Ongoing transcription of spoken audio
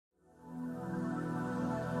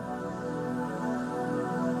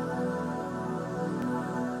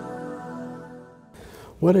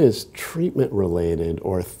What is treatment-related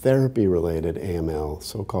or therapy-related AML,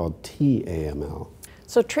 so-called tAML?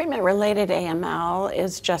 So treatment-related AML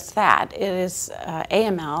is just that. It is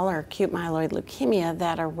AML, or acute myeloid leukemia,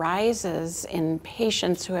 that arises in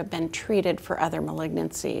patients who have been treated for other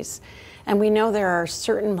malignancies. And we know there are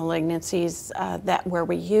certain malignancies where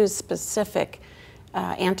we use specific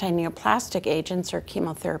anti-neoplastic agents or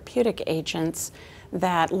chemotherapeutic agents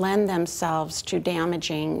that lend themselves to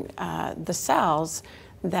damaging the cells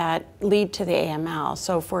that lead to the AML.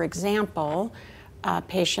 So for example,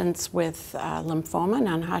 patients with lymphoma,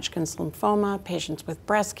 non-Hodgkin's lymphoma, patients with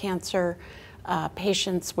breast cancer,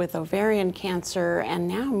 patients with ovarian cancer, and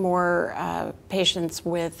now more patients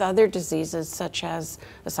with other diseases such as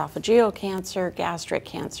esophageal cancer, gastric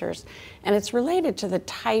cancers. And it's related to the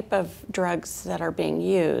type of drugs that are being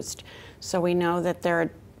used. So we know that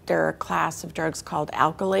there are a class of drugs called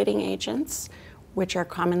alkylating agents, which are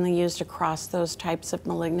commonly used across those types of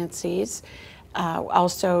malignancies.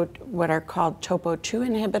 Also what are called topo-2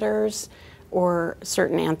 inhibitors or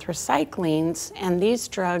certain anthracyclines, and these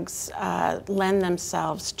drugs lend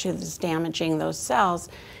themselves to this damaging those cells.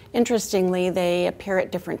 Interestingly, they appear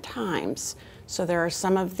at different times. So there are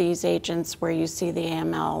some of these agents where you see the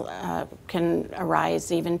AML can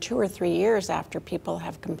arise even 2 or 3 years after people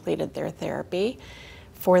have completed their therapy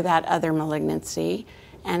for that other malignancy.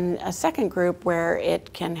 And a second group where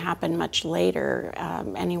it can happen much later,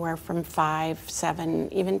 anywhere from 5,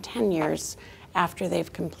 7, even 10 years after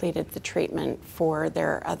they've completed the treatment for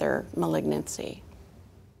their other malignancy.